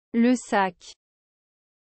Le sac.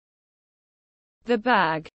 The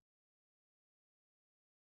bag.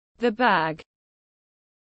 The bag.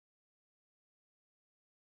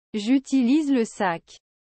 J'utilise le sac.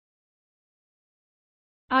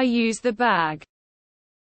 I use the bag.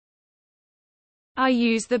 I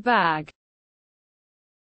use the bag.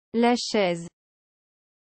 La chaise.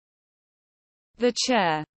 The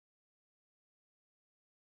chair.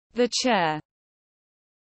 The chair.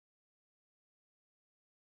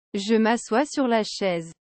 Je m'assois sur la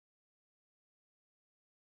chaise.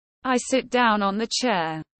 I sit down on the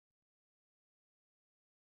chair.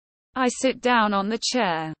 I sit down on the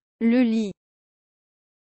chair. Le lit.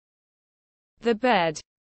 The bed.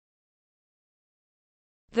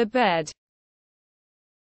 The bed.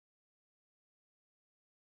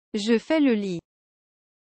 Je fais le lit.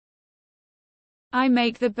 I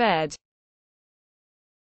make the bed.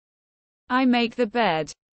 I make the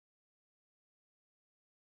bed.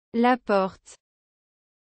 La porte.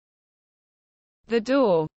 The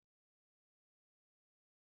door.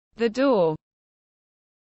 The door.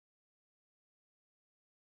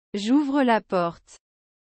 J'ouvre la porte.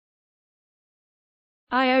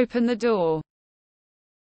 I open the door.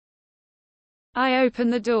 I open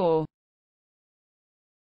the door.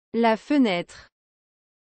 La fenêtre.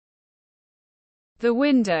 The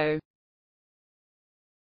window.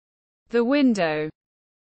 The window.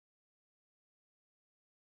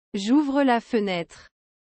 J'ouvre la fenêtre.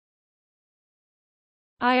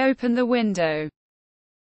 I open the window.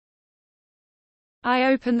 I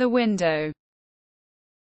open the window.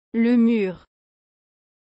 Le mur.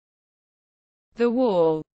 The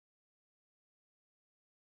wall.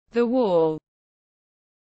 The wall.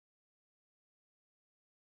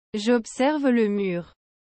 J'observe le mur.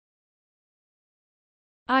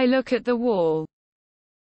 I look at the wall.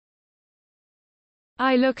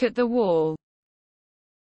 I look at the wall.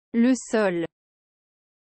 Le sol.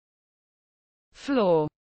 Floor.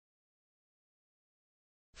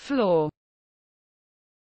 Floor.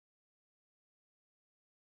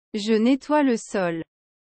 Je nettoie le sol.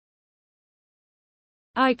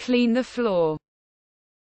 I clean the floor.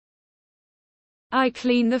 I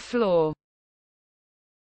clean the floor.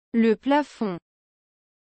 Le plafond.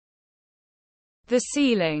 The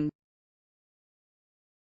ceiling.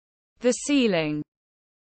 The ceiling.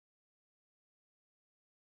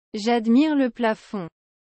 J'admire le plafond.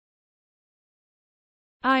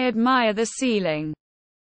 I admire the ceiling.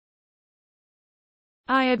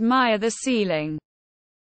 I admire the ceiling.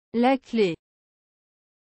 La clé.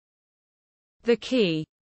 The key.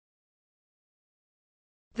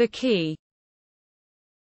 The key.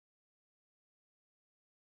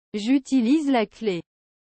 J'utilise la clé.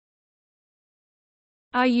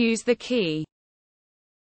 I use the key.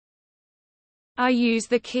 I use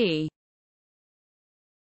the key.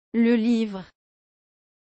 Le livre.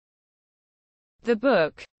 The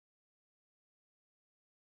book.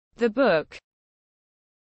 The book.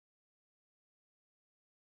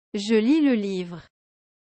 Je lis le livre.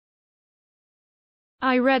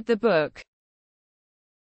 I read the book.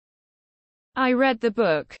 I read the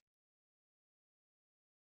book.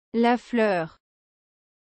 La fleur.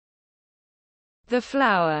 The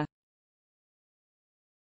flower.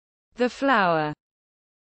 The flower.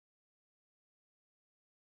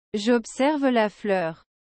 J'observe la fleur.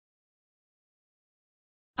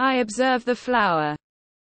 I observe the flower.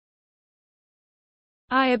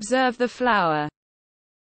 I observe the flower.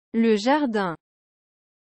 Le jardin.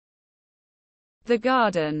 The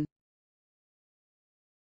garden.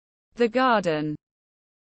 The garden.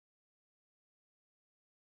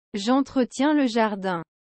 J'entretiens le jardin.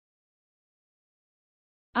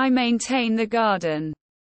 I maintain the garden.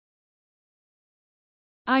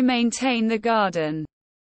 I maintain the garden.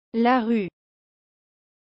 La rue.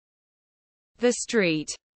 The street.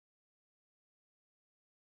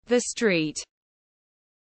 The street.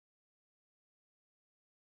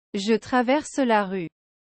 Je traverse la rue.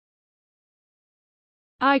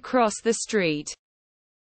 I cross the street.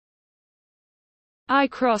 I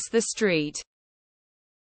cross the street.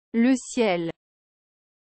 Le ciel.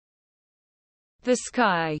 The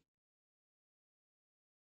sky.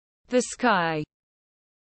 The sky.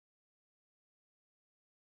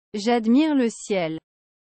 J'admire le ciel.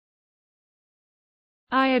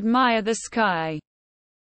 I admire the sky.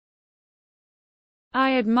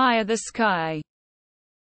 I admire the sky.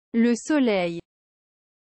 Le soleil.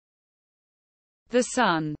 The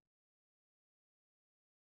sun.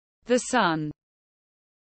 The sun.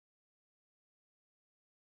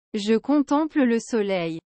 Je contemple le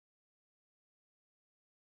soleil.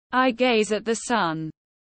 I gaze at the sun.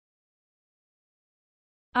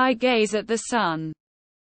 I gaze at the sun.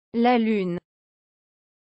 La lune.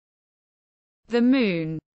 The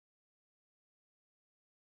moon.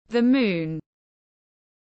 The moon.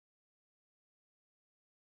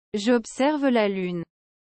 J'observe la lune.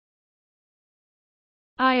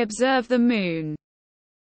 I observe the moon.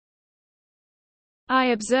 I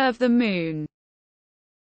observe the moon.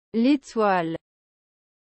 L'étoile.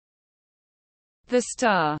 The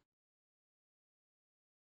star.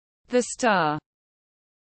 The star.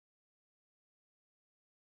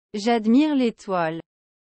 J'admire l'étoile.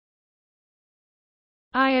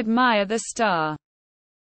 I admire the star.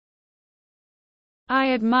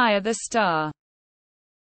 I admire the star.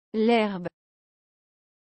 L'herbe.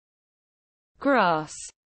 Grass.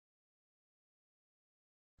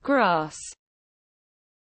 Grass.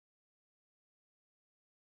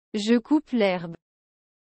 Je coupe l'herbe.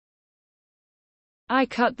 I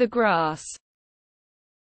cut the grass.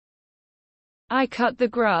 I cut the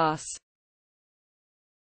grass.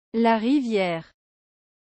 La rivière.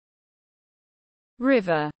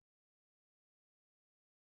 River.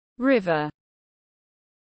 River.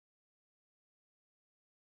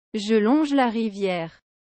 Je longe la rivière.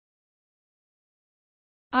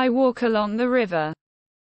 I walk along the river.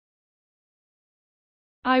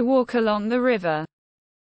 I walk along the river.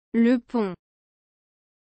 Le pont.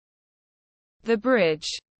 The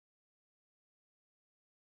bridge.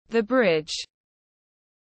 The bridge.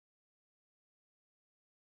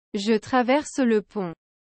 Je traverse le pont.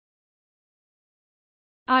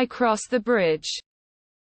 I cross the bridge.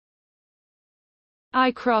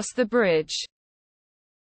 I cross the bridge.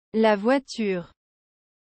 La voiture.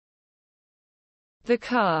 The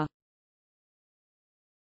car.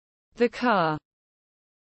 The car.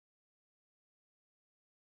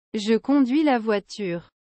 Je conduis la voiture.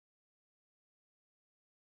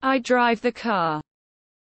 I drive the car.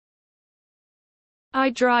 I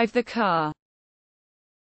drive the car.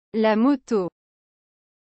 La moto.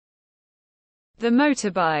 The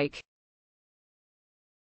motorbike.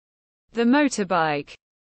 The motorbike.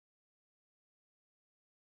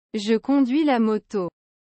 Je conduis la moto.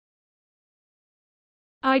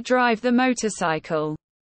 I drive the motorcycle.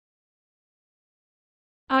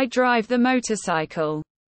 I drive the motorcycle.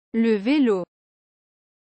 Le vélo.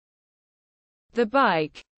 The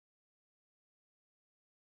bike.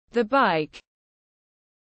 The bike.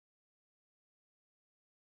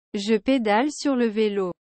 Je pédale sur le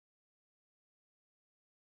vélo.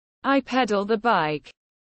 I pedal the bike.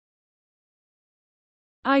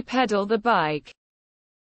 I pedal the bike.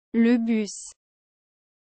 Le bus.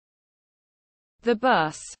 The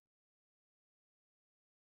bus.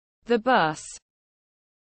 The bus.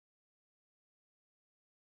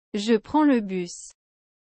 Je prends le bus.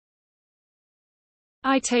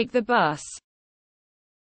 I take the bus.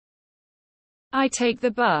 I take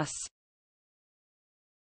the bus.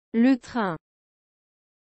 Le train.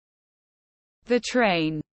 The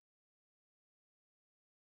train.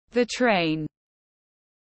 The train.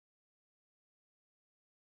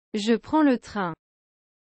 Je prends le train.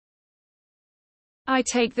 I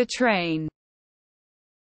take the train.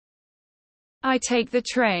 I take the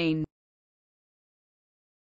train.